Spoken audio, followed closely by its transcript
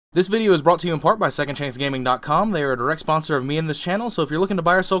This video is brought to you in part by SecondChanceGaming.com. They are a direct sponsor of me and this channel, so if you're looking to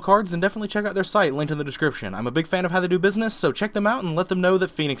buy or sell cards, then definitely check out their site, linked in the description. I'm a big fan of how they do business, so check them out and let them know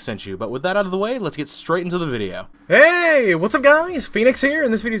that Phoenix sent you. But with that out of the way, let's get straight into the video. Hey, what's up guys? Phoenix here,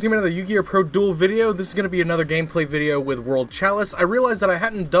 and this video is going to be another YGOpro Duel video. This is going to be another gameplay video with World Chalice. I realized that I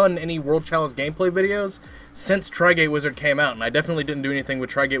hadn't done any World Chalice gameplay videos since Tri-Gate Wizard came out, and I definitely didn't do anything with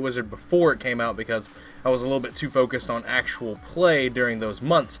Tri-Gate Wizard before it came out because I was a little bit too focused on actual play during those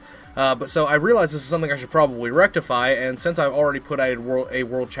months. But so I realized this is something I should probably rectify, and since I've already put out a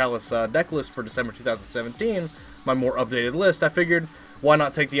World Chalice deck list for December 2017, my more updated list, I figured why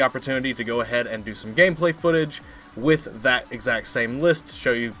not take the opportunity to go ahead and do some gameplay footage with that exact same list,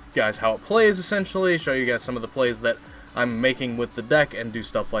 show you guys how it plays essentially, show you guys some of the plays that I'm making with the deck, and do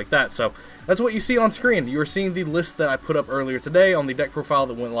stuff like that. So that's what you see on screen. You are seeing the list that I put up earlier today on the deck profile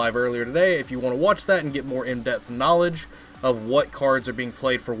that went live earlier today. If you want to watch that and get more in-depth knowledge of what cards are being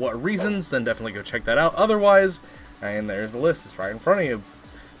played for what reasons, then definitely go check that out. Otherwise, and there's the list, it's right in front of you.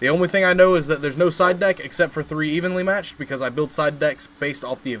 The only thing I know is that there's no side deck except for 3 evenly matched, because I build side decks based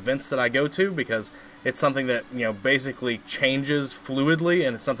off the events that I go to, because it's something that, you know, basically changes fluidly,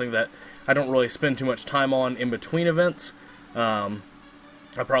 and it's something that I don't really spend too much time on in between events. I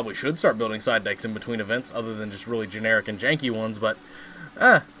probably should start building side decks in between events, other than just really generic and janky ones, but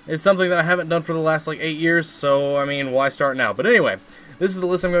it's something that I haven't done for the last like 8 years, so I mean, why start now? But anyway, this is the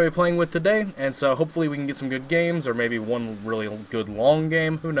list I'm going to be playing with today, and so hopefully we can get some good games, or maybe one really good long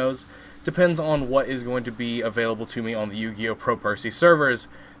game, who knows. Depends on what is going to be available to me on the Yu-Gi-Oh! Pro Percy servers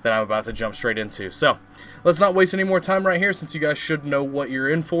that I'm about to jump straight into. So, let's not waste any more time right here, since you guys should know what you're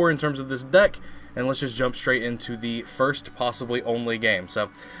in for in terms of this deck, and let's just jump straight into the first, possibly only game. So,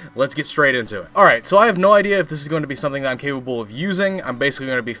 let's get straight into it. Alright, so I have no idea if this is going to be something that I'm capable of using. I'm basically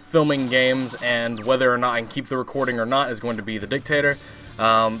going to be filming games, and whether or not I can keep the recording or not is going to be the dictator.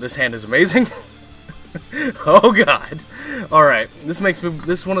 This hand is amazing. Oh god. Alright, this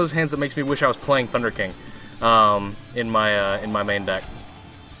is one of those hands that makes me wish I was playing Thunder King in my main deck.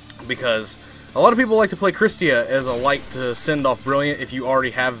 Because a lot of people like to play Christia as a light to send off Brilliant if you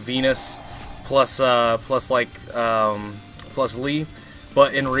already have Venus plus Lee.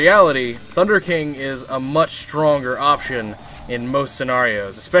 But in reality, Thunder King is a much stronger option in most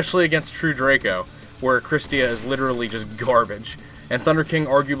scenarios, especially against True Draco, where Christia is literally just garbage. And Thunder King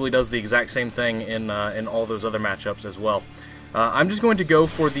arguably does the exact same thing in all those other matchups as well. I'm just going to go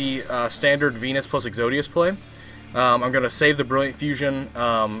for the standard Venus plus Exodius play. I'm going to save the Brilliant Fusion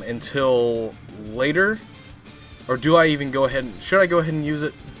until later. Or do I even go ahead and... Should I go ahead and use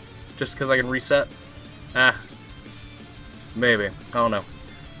it just because I can reset? Maybe. I don't know.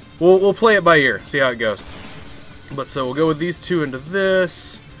 We'll play it by ear, see how it goes. But so we'll go with these two into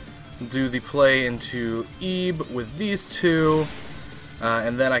this. Do the play into Ebe with these two.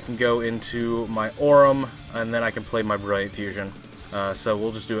 And then I can go into my Aurum, and then I can play my Brilliant Fusion. So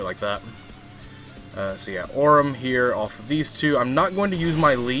we'll just do it like that. So yeah, Aurum here off of these two. I'm not going to use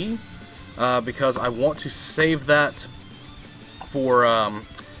my Lee, because I want to save that for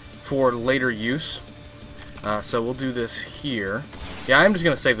later use. So we'll do this here. Yeah, I'm just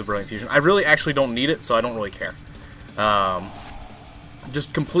going to save the Brilliant Fusion. I really actually don't need it, so I don't really care.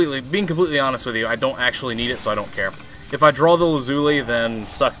 Just being completely honest with you, I don't actually need it, so I don't care. If I draw the Lazuli, then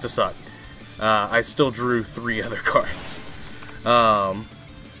sucks to suck. I still drew 3 other cards.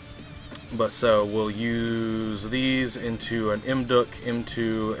 But so we'll use these into an Imduk,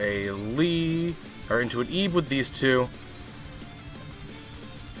 into a Lee, or into an Ebe with these two.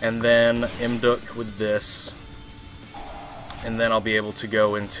 And then Imduk with this. And then I'll be able to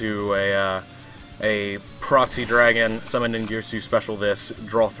go into a Proxy Dragon, summon Ningirsu, special this,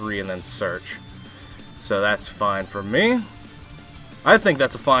 draw 3, and then search. So that's fine for me. I think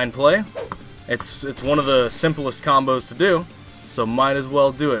that's a fine play. It's one of the simplest combos to do, so might as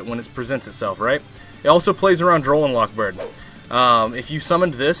well do it when it presents itself, right? It also plays around Droll and Lockbird. If you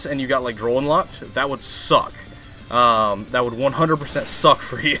summoned this and you got like Droll and Locked, that would suck. That would 100% suck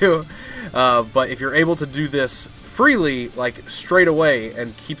for you. But if you're able to do this freely, like straight away,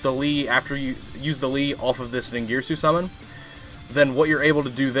 and keep the Lee after you use the Lee off of this Ningirsu summon, then what you're able to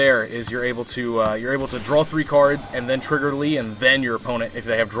do there is you're able to draw 3 cards and then trigger Lee, and then your opponent, if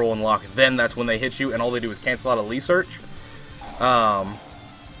they have Droll and Lock, then that's when they hit you, and all they do is cancel out a Lee search.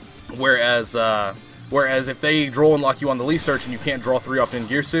 Whereas if they Droll and Lock you on the Lee search and you can't draw 3 off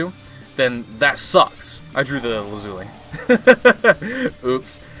Ningirsu, then that sucks. I drew the Lazuli.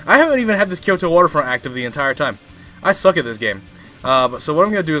 Oops. I haven't even had this Kyoto Waterfront active the entire time. I suck at this game. But so what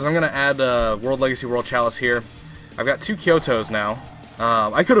I'm going to do is I'm going to add World Legacy World Chalice here. I've got 2 Kyotos now.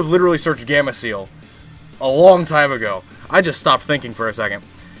 I could have literally searched Gamma Seal a long time ago. I just stopped thinking for a second.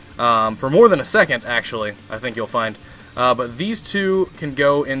 for more than a second, actually, I think you'll find. But these two can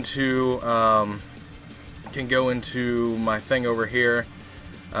go into my thing over here.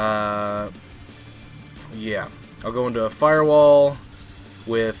 Yeah, I'll go into a firewall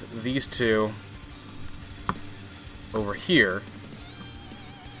with these two over here.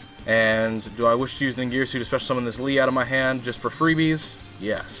 And do I wish to use the Gear Suit to special summon this Lee out of my hand just for freebies?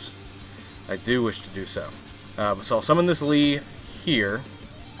 Yes, I do wish to do so. So I'll summon this Lee here,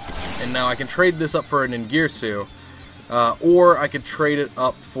 and now I can trade this up for an Ingirsu, or I could trade it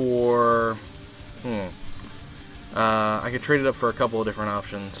up for... I could trade it up for a couple of different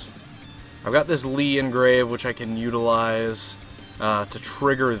options. I've got this Lee engrave, which I can utilize to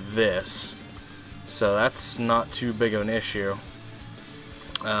trigger this, so that's not too big of an issue.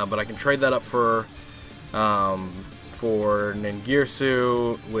 But I can trade that up for Ningirsu,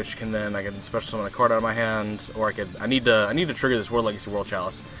 which can then I can special summon a card out of my hand, or I need to trigger this World Legacy World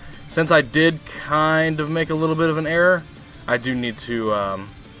Chalice. Since I did kind of make a little bit of an error, I do need to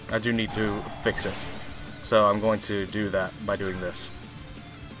fix it. So I'm going to do that by doing this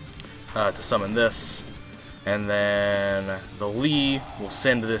to summon this, and then the Lee will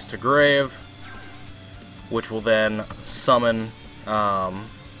send this to grave, which will then summon World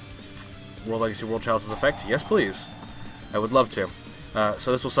Legacy World Chalice's effect. Yes, please. I would love to.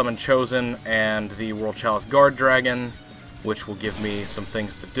 So this will summon Chosen and the World Chalice Guard Dragon, which will give me some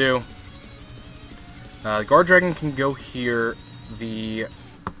things to do. The Guard Dragon can go here. The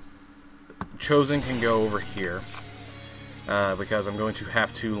Chosen can go over here. Because I'm going to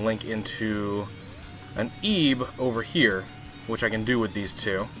have to link into an Ebe over here, which I can do with these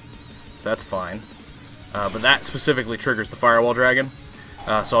two. So that's fine. But that specifically triggers the Firewall Dragon.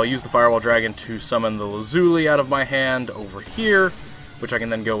 So I'll use the Firewall Dragon to summon the Lazuli out of my hand over here, which I can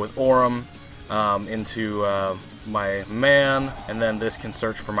then go with Aurum into my man, and then this can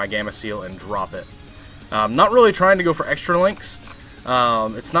search for my Gamma Seal and drop it. I'm not really trying to go for extra links.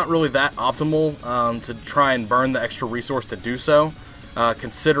 It's not really that optimal to try and burn the extra resource to do so,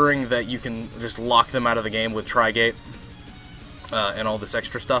 considering that you can just lock them out of the game with Trigate and all this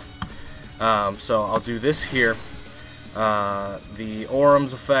extra stuff. So I'll do this here. The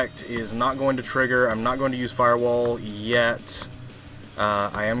Aurum's effect is not going to trigger. I'm not going to use Firewall yet.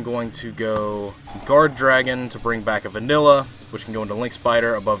 I am going to go Guard Dragon to bring back a Vanilla, which can go into Link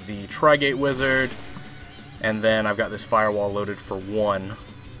Spider above the Trigate Wizard. And then I've got this Firewall loaded for 1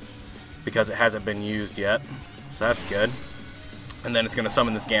 because it hasn't been used yet. So that's good. And then it's going to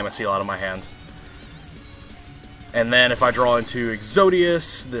summon this Gamma Seal out of my hand. And then if I draw into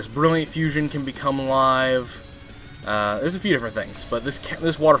Exodius, this Brilliant Fusion can become live. There's a few different things, but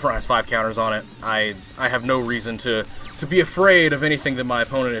this Waterfront has 5 counters on it. I have no reason to be afraid of anything that my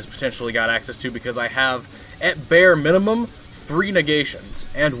opponent has potentially got access to, because I have, at bare minimum, 3 negations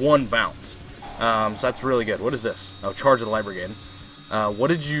and 1 bounce. So that's really good. What is this? Oh, Charge of the Light Brigade. What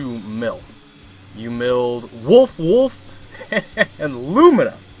did you mill? You milled Wolf, and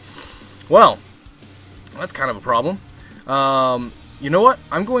Lumina. Well, that's kind of a problem. You know what?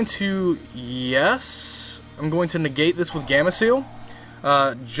 I'm going to negate this with Gamma Seal,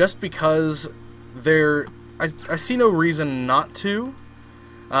 just because I see no reason not to,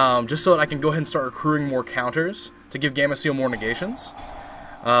 just so that I can go ahead and start accruing more counters to give Gamma Seal more negations.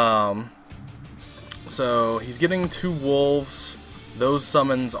 So he's getting 2 wolves. Those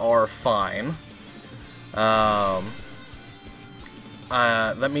summons are fine. That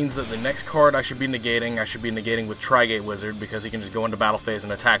means that the next card I should be negating with Trigate Wizard, because he can just go into battle phase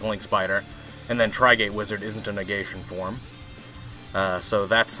and attack Link Spider, and then Trigate Wizard isn't a negation for him. So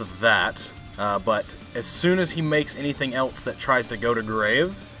that's that. But as soon as he makes anything else that tries to go to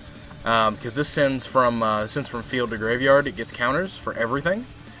grave, because this sends from field to graveyard, it gets counters for everything.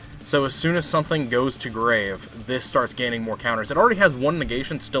 So as soon as something goes to grave, this starts gaining more counters. It already has 1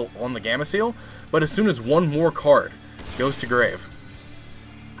 negation still on the Gamma Seal, but as soon as 1 more card goes to grave,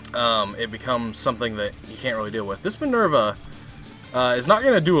 it becomes something that you can't really deal with. This Minerva is not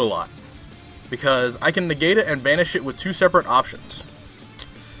going to do a lot, because I can negate it and banish it with 2 separate options.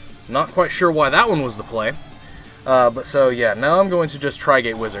 Not quite sure why that one was the play. But so yeah, now I'm going to just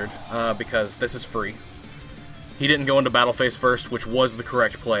Trigate Wizard, because this is free. He didn't go into battle phase first, which was the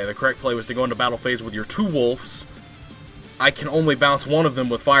correct play. The correct play was to go into battle phase with your 2 wolves. I can only bounce 1 of them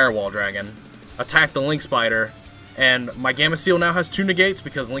with Firewall Dragon, attack the Link Spider, and my Gamma Seal now has 2 negates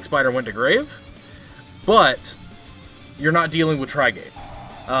because Link Spider went to grave. But you're not dealing with Trigate.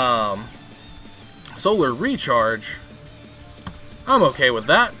 Solar Recharge, I'm okay with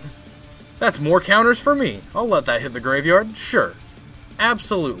that. That's more counters for me. I'll let that hit the graveyard, sure.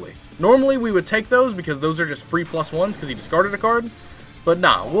 Absolutely. Normally we would take those because those are just free +1s because he discarded a card. But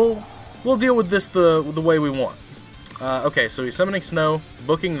nah, we'll deal with this the way we want. Okay, so he's summoning snow,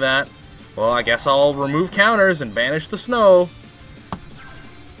 booking that. Well, I guess I'll remove counters and banish the snow.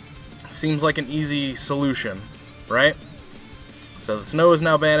 Seems like an easy solution, right? So the snow is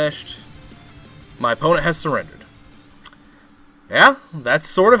now banished. My opponent has surrendered. Yeah, that's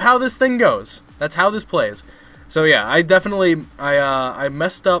sort of how this thing goes. That's how this plays. So yeah, I definitely, I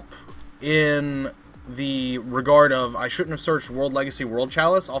messed up in the regard of I shouldn't have searched World Legacy World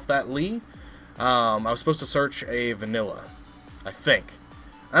Chalice off that Lee. I was supposed to search a vanilla, I think.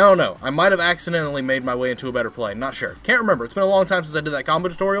 I don't know. I might have accidentally made my way into a better play. Not sure. Can't remember. It's been a long time since I did that combo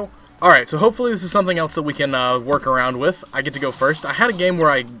tutorial. Alright, so hopefully this is something else that we can work around with. I get to go first. I had a game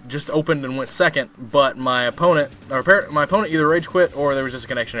where I just opened and went second, but my opponent either rage quit or there was just a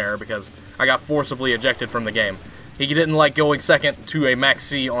connection error because I got forcibly ejected from the game. He didn't like going second to a Max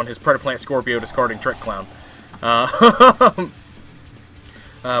C on his Predaplant Scorpio discarding Trick Clown. But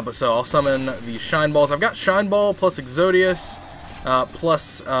so I'll summon the Shine Balls. I've got Shine Ball plus Exodius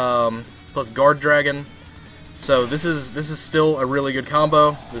plus Guard Dragon. So this is still a really good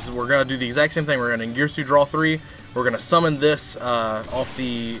combo. We're gonna do the exact same thing. We're gonna Ningirsu draw 3. We're gonna summon this off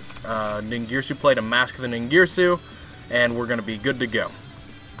the Ningirsu play to mask the Ningirsu, and we're gonna be good to go.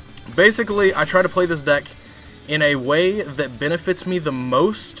 Basically, I try to play this deck in a way that benefits me the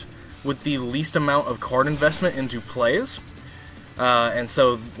most with the least amount of card investment into plays. And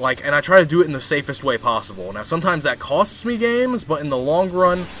I try to do it in the safest way possible. Now, sometimes that costs me games, but in the long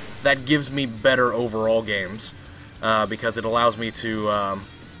run, that gives me better overall games because it allows me to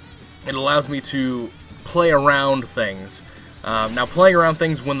play around things. Now, playing around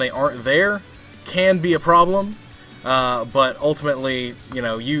things when they aren't there can be a problem, but ultimately, you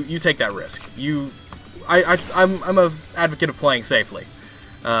know, you take that risk. I'm an advocate of playing safely.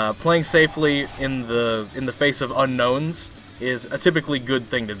 Playing safely in the face of unknowns is a typically good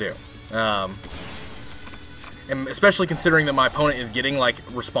thing to do. And especially considering that my opponent is getting like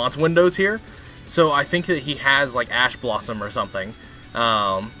response windows here, so I think that he has like Ash Blossom or something,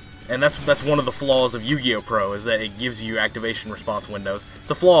 and that's one of the flaws of Yu-Gi-Oh! Pro is that it gives you activation response windows.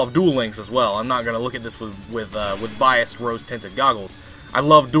 It's a flaw of Duel Links as well. I'm not going to look at this with biased rose-tinted goggles. I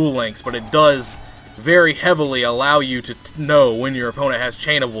love Duel Links, but it does very heavily allow you to know when your opponent has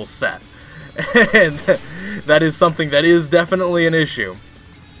Chainables set, and that is something that is definitely an issue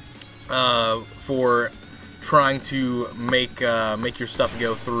for trying to make your stuff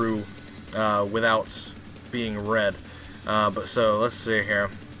go through without being read. But so let's see here.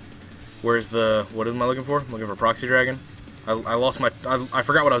 What am I looking for? I'm looking for Proxy Dragon. I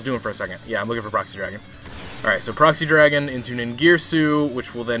forgot what I was doing for a second. Yeah, I'm looking for Proxy Dragon. Alright, so Proxy Dragon into Ningirsu,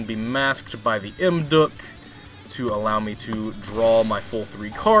 which will then be masked by the Imduk to allow me to draw my full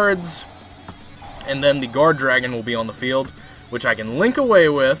 3 cards. And then the Guard Dragon will be on the field, which I can link away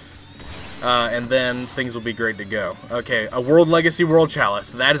with, and then things will be great to go. Okay, a World Legacy World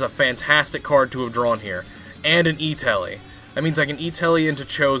Chalice. That is a fantastic card to have drawn here. And an E-Telly. That means I can E-Telly into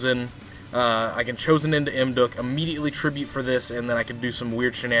Chosen, I can Chosen into Imduk, immediately Tribute for this, and then I can do some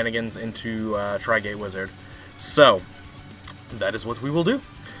weird shenanigans into Tri-Gate Wizard. So, that is what we will do.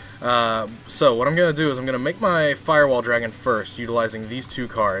 So, what I'm going to do is I'm going to make my Firewall Dragon first, utilizing these 2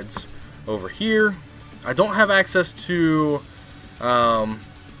 cards over here. I don't have access to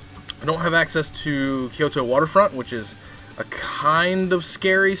Kyoto Waterfront, which is a kind of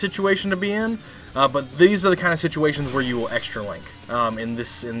scary situation to be in. But these are the kind of situations where you will extra link in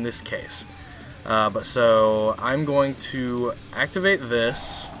this case. But so I'm going to activate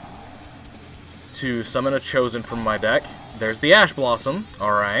this to summon a Chosen from my deck. There's the Ash Blossom.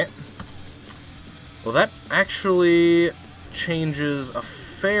 All right. Well, that actually changes a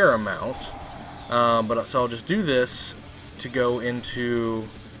fair amount. So I'll just do this to go into.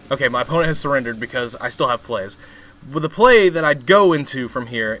 Okay, my opponent has surrendered because I still have plays. But the play that I'd go into from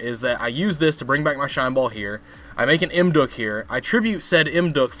here is that I use this to bring back my Shine Ball here. I make an Imduk here. I tribute said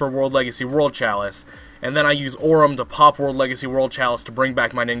Imduk for World Legacy World Chalice. And then I use Aurum to pop World Legacy World Chalice to bring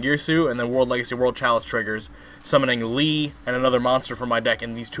back my Ningirsu. And then World Legacy World Chalice triggers, summoning Lee and another monster from my deck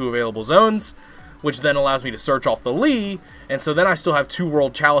in these 2 available zones. Which then allows me to search off the Lee. And so then I still have 2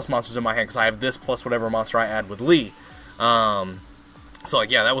 World Chalice monsters in my hand because I have this plus whatever monster I add with Lee. So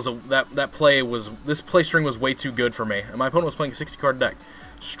like yeah, this play string was way too good for me, and my opponent was playing a 60-card deck.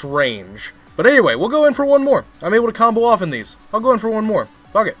 Strange. But anyway, we'll go in for one more. I'm able to combo off in these. I'll go in for one more.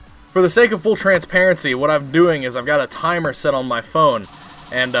 Fuck it. For the sake of full transparency, what I'm doing is I've got a timer set on my phone,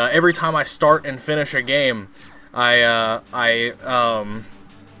 and every time I start and finish a game, I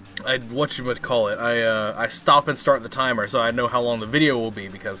stop and start the timer so I know how long the video will be,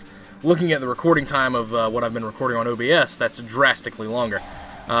 because looking at the recording time of what I've been recording on OBS, that's drastically longer.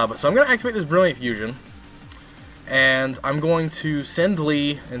 So I'm going to activate this Brilliant Fusion, and I'm going to send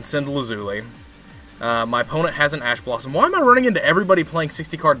Lee and send Lazuli. My opponent has an Ash Blossom. Why am I running into everybody playing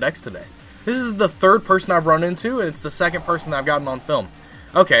 60-card decks today? This is the third person I've run into, and it's the second person that I've gotten on film.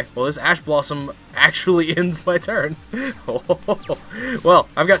 Okay, well, this Ash Blossom actually ends my turn. Well,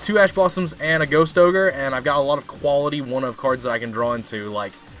 I've got 2 Ash Blossoms and a Ghost Ogre, and I've got a lot of quality one-of cards that I can draw into,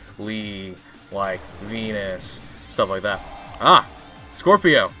 like Lee, like Venus, stuff like that. Ah,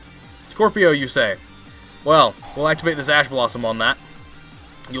 Scorpio. Scorpio, you say? Well, we'll activate this Ash Blossom on that.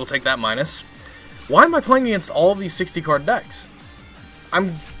 You'll take that minus. Why am I playing against all of these 60-card decks?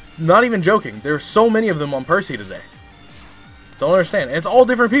 I'm not even joking. There are so many of them on Percy today. Don't understand. And it's all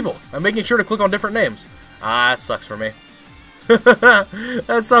different people. I'm making sure to click on different names. Ah, that sucks for me.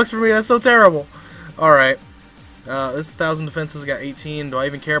 That sucks for me. That's so terrible. Alright. This 1,000 defenses got 18. Do I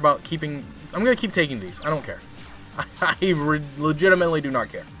even care about keeping... I'm going to keep taking these. I don't care. I legitimately do not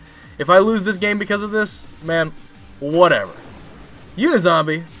care. If I lose this game because of this, man, whatever.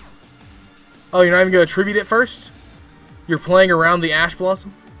 Unizombie. Oh, you're not even going to tribute it first? You're playing around the Ash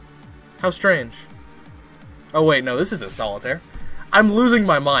Blossom? How strange. Oh, wait, no, this isn't Solitaire. I'm losing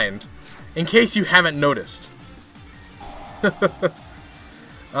my mind, in case you haven't noticed.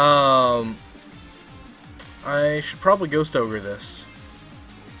 I should probably Ghost Ogre this.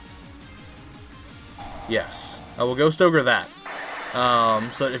 Yes, I will Ghost Ogre that.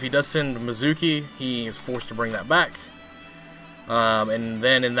 So if he does send Mizuki, he is forced to bring that back. And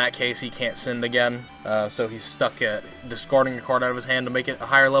then in that case, he can't send again. So he's stuck at discarding a card out of his hand to make it a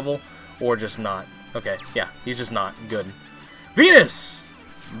higher level, or just not. Okay, yeah, he's just not. Good. Venus!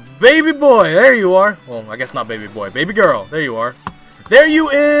 Baby boy, there you are. Well, I guess not baby boy. Baby girl, there you are. There you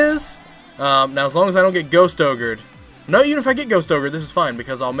is! Now, as long as I don't get Ghost Ogred. No, even if I get Ghost Ogred, this is fine,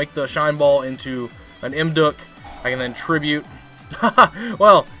 because I'll make the Shine Ball into an Imduk. I can then tribute.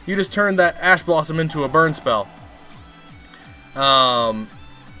 Well, you just turned that Ash Blossom into a burn spell.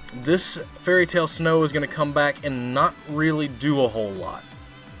 This Fairy Tale Snow is going to come back and not really do a whole lot.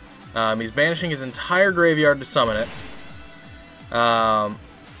 He's banishing his entire graveyard to summon it.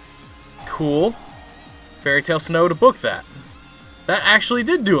 Cool. Fairy Tale Snow to book that. That actually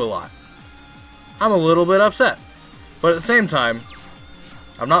did do a lot. I'm a little bit upset. But at the same time,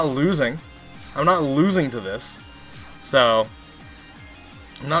 I'm not losing. I'm not losing to this. So,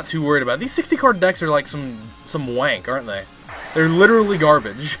 I'm not too worried about it. These 60-card decks are like some wank, aren't they? They're literally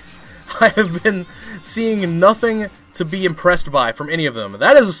garbage. I have been seeing nothing to be impressed by from any of them.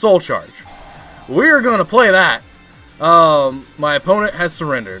 That is a Soul Charge. We're going to play that. My opponent has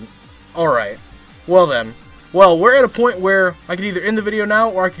surrendered. Alright. Well then. Well, we're at a point where I could either end the video now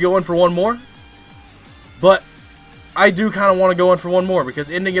or I could go in for one more. But I do kind of want to go in for one more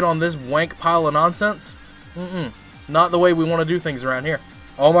because ending it on this wank pile of nonsense, not the way we want to do things around here.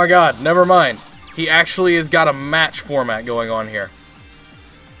 Oh my god, never mind. He actually has got a match format going on here.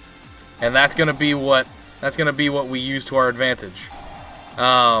 And that's going to be what we use to our advantage.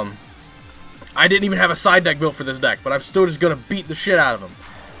 I didn't even have a side deck built for this deck, but I'm still just going to beat the shit out of him.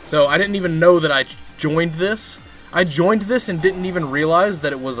 So I didn't even know that I joined this. I joined this and didn't even realize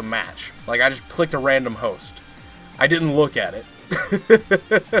that it was a match. Like, I just clicked a random host. I didn't look at it.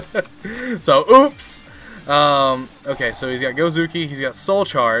 So, oops. Okay, so he's got Gozuki, he's got Soul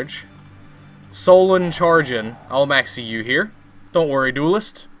Charge. Solan Chargin. I'll max see you here. Don't worry,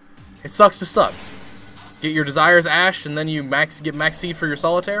 Duelist. It sucks to suck. Get your desires ashed and then you get max seed for your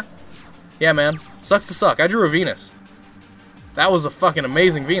Solitaire? Yeah, man. Sucks to suck. I drew a Venus. That was a fucking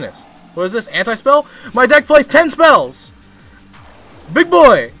amazing Venus. What is this? Anti-spell? My deck plays 10 spells! Big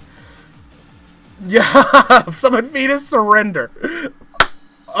boy! Yeah! Summon Venus, surrender.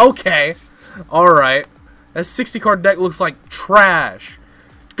 Okay. Alright. That 60-card deck looks like trash.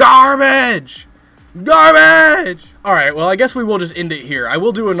 Garbage! Garbage! Alright, well, I guess we will just end it here. I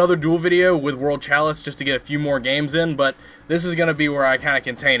will do another duel video with World Chalice just to get a few more games in, but this is going to be where I kind of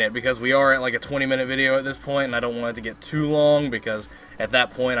contain it because we are at like a 20-minute video at this point, and I don't want it to get too long because at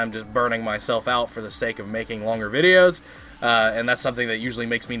that point I'm just burning myself out for the sake of making longer videos, and that's something that usually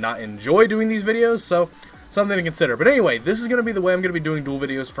makes me not enjoy doing these videos, so something to consider. But anyway, this is going to be the way I'm going to be doing duel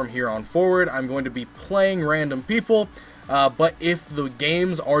videos from here on forward. I'm going to be playing random people, but if the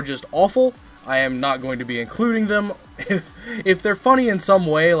games are just awful, I am not going to be including them. If they're funny in some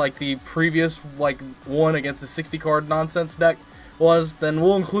way, like the previous one against the 60-card nonsense deck was, then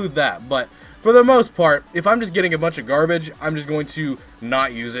we'll include that. But for the most part, if I'm just getting a bunch of garbage, I'm just going to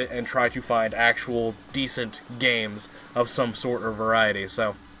not use it and try to find actual decent games of some sort or variety.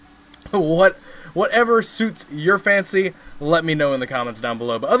 So Whatever suits your fancy, let me know in the comments down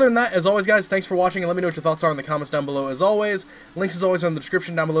below. But other than that, as always, guys, thanks for watching, and let me know what your thoughts are in the comments down below. As always, links as always are in the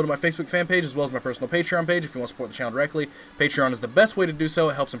description down below to my Facebook fan page, as well as my personal Patreon page if you want to support the channel directly. Patreon is the best way to do so.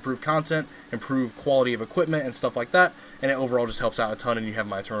 It helps improve content, improve quality of equipment, and stuff like that, and it overall just helps out a ton, and you have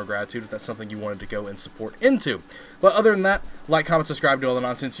my eternal gratitude if that's something you wanted to go and support into. But other than that, like, comment, subscribe, do all the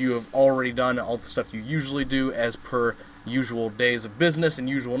nonsense you have already done, all the stuff you usually do as per usual days of business and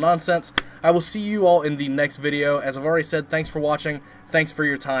usual nonsense. I will see you all in the next video. As I've already said, thanks for watching, thanks for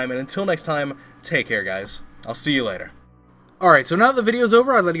your time, and until next time, take care, guys. I'll see you later. Alright, so now that the video's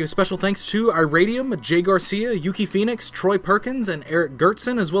over, I'd like to give special thanks to Iradium, Jay Garcia, Yuki Phoenix, Troy Perkins, and Eric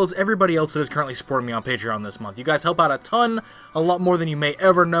Gertson, as well as everybody else that is currently supporting me on Patreon this month. You guys help out a ton, a lot more than you may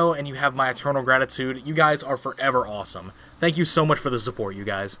ever know, and you have my eternal gratitude. You guys are forever awesome. Thank you so much for the support, you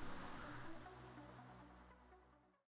guys.